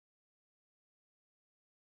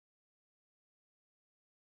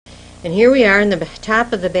And here we are in the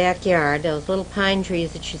top of the backyard. Those little pine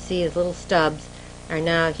trees that you see as little stubs are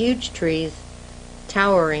now huge trees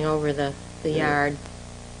towering over the yard.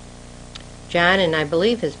 John, and I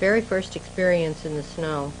believe his very first experience in the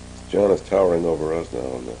snow. John is towering over us now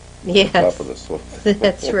on the Yes. top of the swing.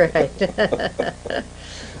 That's right.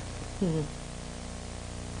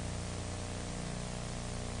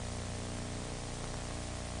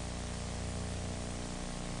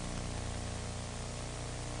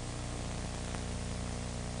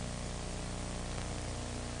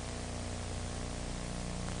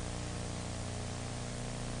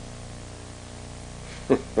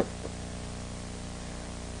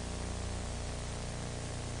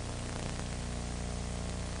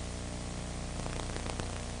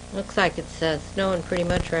 Looks like it's snowing pretty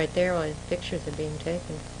much right there while pictures are being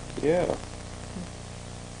taken. Yeah. That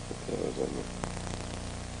was on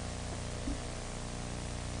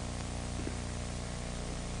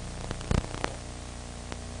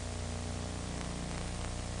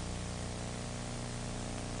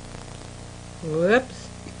Whoops.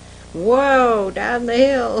 Whoa, down the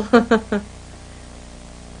hill.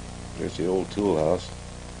 There's the old tool house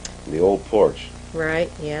and the old porch.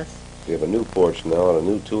 Right, yes. We have a new porch now and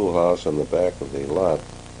a new tool house on the back of the lot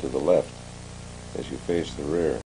to the left as you face the rear.